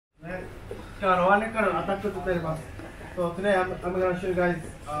one leg からアタックとなります。So today I'm gonna show you guys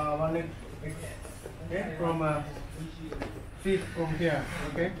one leg, okay, from feet from here,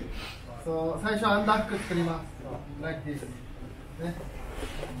 okay. So 最初アンダーフック作ります。Like this, ね。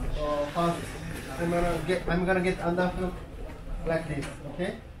So first I'm gonna get under hook like this,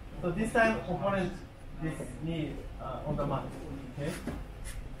 okay. So this time opponent this knee on the mat, okay.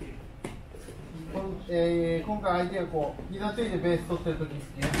 今回相手がこう膝ついてベース取ってる時で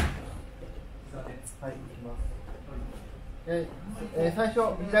すね。はい、いきます。最初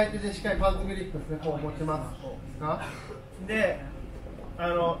左手でしっかりパンツグリップですね、こう持ちますが、で、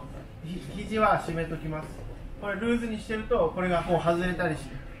肘は締めときます。これルーズにしてるとこれがこう外れたりし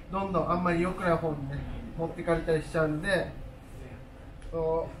て、どんどんあんまり良くない方にね持ってかれたりしちゃうんで、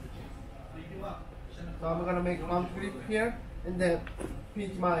So I'm gonna make palm grip here and then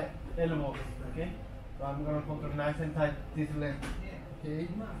pinch my elbow. Okay. So I'm gonna control nice and tight this leg. Okay.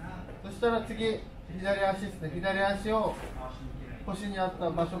 そしたら次左足ですね。左足を腰にあった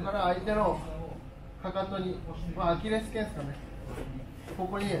場所から相手のかかとに、アキレス腱ですかね。こ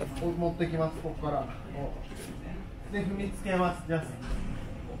こに持ってきます。ここから。で踏みつけます。じゃあ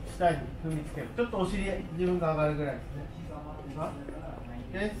下に踏みつける。ちょっとお尻自分が上がるぐらいですね。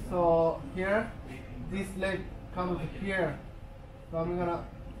Okay, so here, this leg comes here. So I'm gonna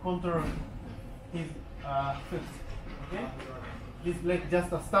control his foot. Okay, this leg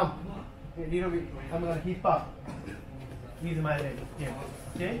just a stump. A little bit. I'm gonna hip up with my leg here.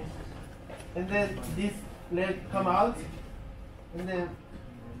 Okay, and then this leg come out, and then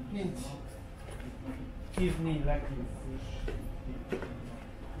pinch his knee like this.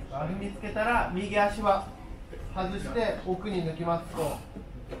 踏みつけたら右足は外して奥に抜きますと、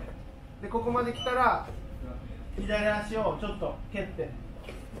でここまで来たら左足をちょっと蹴って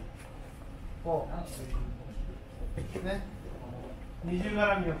こうね、二重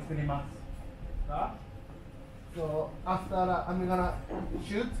絡みを作ります。So after I'm gonna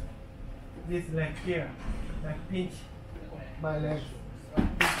shoot this leg here, like pinch my legs,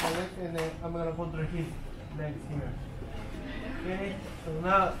 and then I'm gonna control his legs here. Okay, so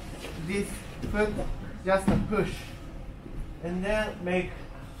now this foot just a push, and then make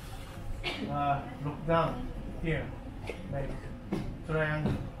look down here, like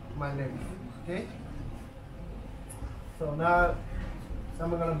triangle my legs. Okay. So now I'm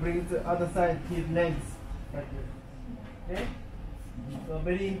gonna bring to other side his legs like this. Okay. So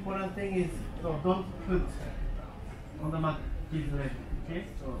very important thing is don't put on the mat his leg. Okay.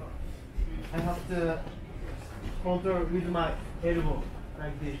 So I have to control with my elbow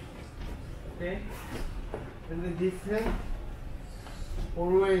like this. Okay, and then this hand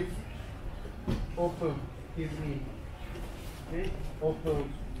always open his knee. Okay,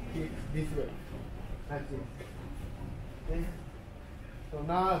 open this way, like this. Okay, so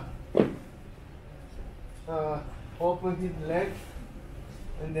now open his legs,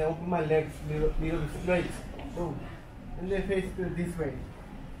 and then open my legs little straight. Boom, and then face to this way.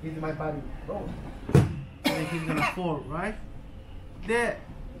 This is my body. Boom, and then he's gonna fall, right? で、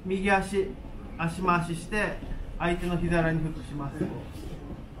右足回しして相手の膝裏にフックします。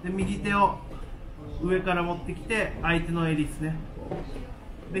で右手を上から持ってきて相手の襟ですね。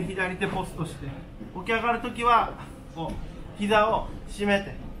で左手ポストして起き上がるときはこう膝を締め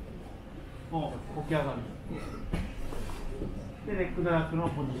てこう起き上がる。でレッグドラッグの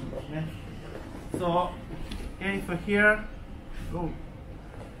ポジションですね。So, okay, so here,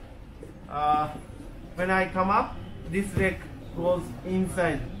 when I come up, this leg goes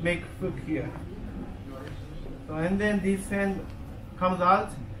inside, make hook here. So, and then this hand comes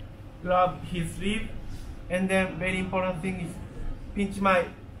out, grab his sleeve, and then very important thing is pinch my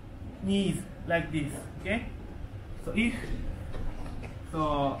knees like this. Okay. So if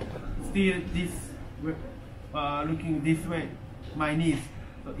still this looking this way, my knees,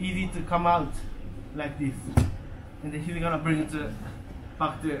 so easy to come out like this, and then he's gonna bring it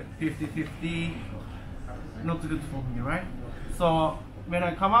back to 50-50. Not good for me, right? So when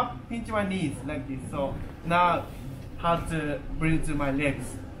I come up, pinch my knees like this. So now how to bring it to my legs,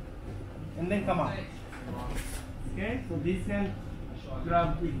 and then come up. Okay, so this hand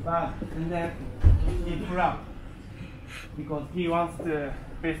grab his back, and then he pull up because he wants to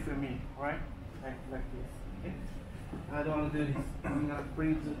face to me, right? Like this. Okay? I don't want to do this. I'm gonna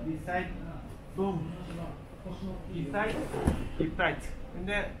bring it to this side. Boom. This side, keep tight, and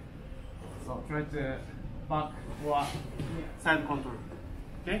then so try to back or side control.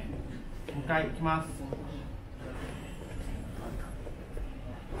 Okay? 2回いきます。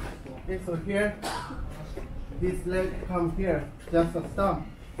Okay, so here, this leg comes here, just a stump,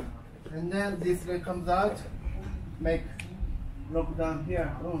 and then this leg comes out, make lock down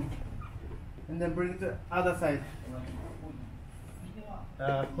here, boom, and then bring to other side.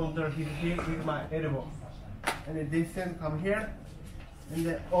 Control his heel with my elbow, and then descend, come here, and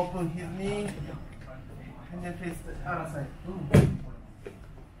then open his knee, and then face the other side.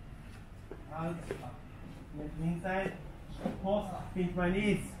 Out, inside, pause, pinch my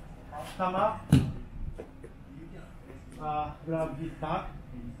knees, come up, grab his back,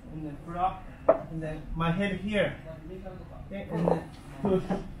 and then pull up, and then my head here, okay, and then push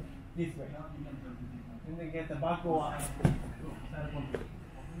this way, and then get the back over.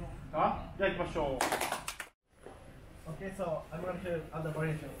 じゃあ行きましょう。Okay, so I'm going to do other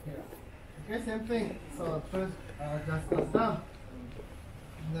variation here. Okay, same thing. So first, just a stamp,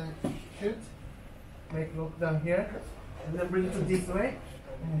 and then shoot, make look down here, and then bring it this way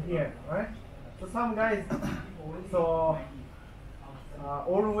and here. Alright. So some guys, so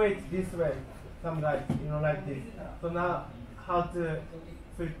all weight this way. Some guys, like this. So now, how to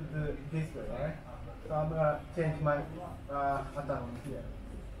switch to this way, alright? So I'm gonna change my attack here.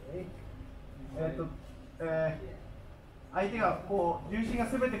 相手がこう重心が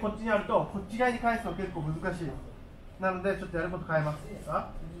すべてこっちにあるとこっち側に返すの結構難しいなのでちょっとやること変えます。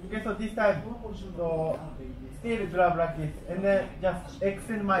Okay, so this time, so still grab like this, and then just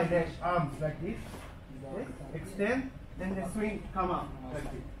extend my leg, arms like this. Okay? Extend, and then swing, come up like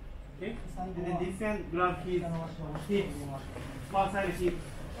this. Okay? And then descend, grab his hips, one side hip.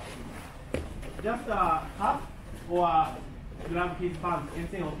 Just up or grab his palm,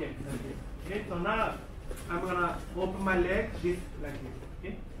 anything okay. Okay, so now I'm gonna open my leg this like this.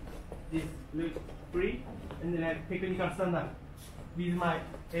 Okay, this leg free, and then technical stand up with my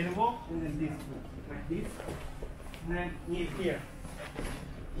elbow, and then this like this, and then knee here,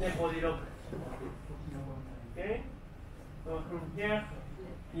 then body lock. Okay, so from here,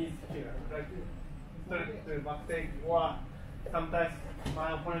 knees here, like straight to back take, or sometimes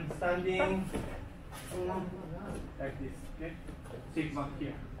my opponent standing like this. Okay, take back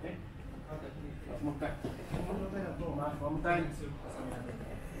here. Okay. もう一回。もう一回。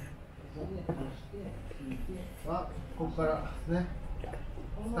ここからですね。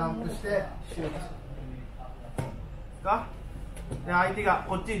スタンプしてシュート。で相手が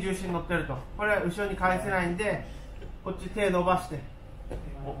こっちに重心乗ってると。これは後ろに返せないんで、こっち手伸ばして起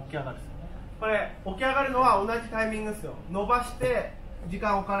き上がる。これ起き上がるのは同じタイミングですよ。伸ばして時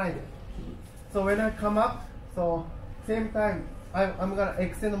間置かないで。So when I come up, so same time. I'm gonna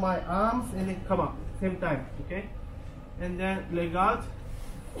extend my arms and then come up same time, okay? And then leg out,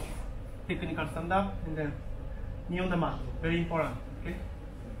 technical stand up, and then knee on the mat, very important, okay?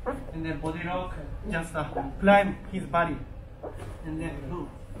 And then body lock, just climb his body, and then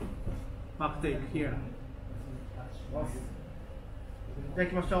back take here. じゃあ行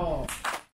きましょう。